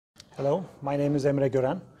Hello, my name is Emre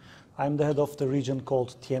Goren. I'm the head of the region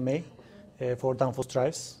called TMA for Danfoss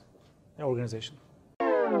Drives organization.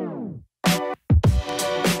 Can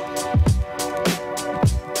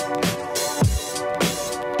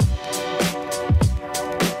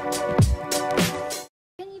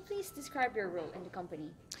you please describe your role in the company?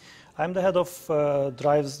 I'm the head of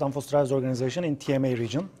Danfoss Drives organization in TMA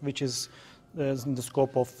region, which is in the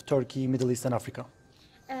scope of Turkey, Middle East and Africa.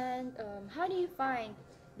 And how do you find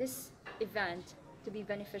this event to be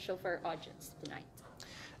beneficial for our audience tonight?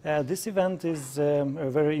 This event is a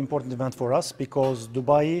very important event for us because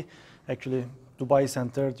Dubai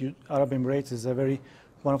Center, the Arab Emirates, is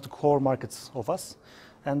one of the core markets of us.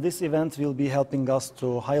 And this event will be helping us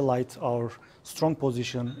to highlight our strong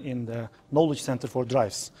position in the knowledge center for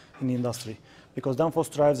drives in the industry. Because Danfoss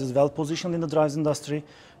Drives is well positioned in the drives industry,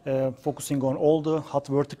 focusing on all the hot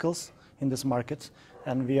verticals in this market.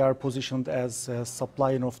 And we are positioned as a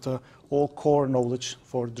supplier of the all core knowledge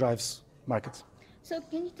for drives market. So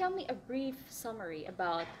can you tell me a brief summary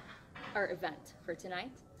about our event for tonight?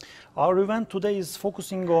 Our event today is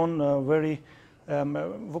focusing on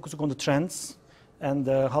focusing on the trends and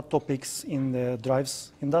hot topics in the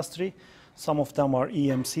drives industry. Some of them are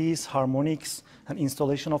EMCs, harmonics, and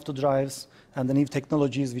installation of the drives, and the new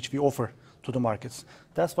technologies which we offer to the markets.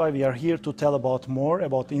 That's why we are here to tell more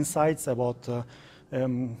about insights, about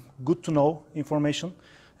good to know information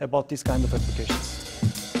about this kind of applications.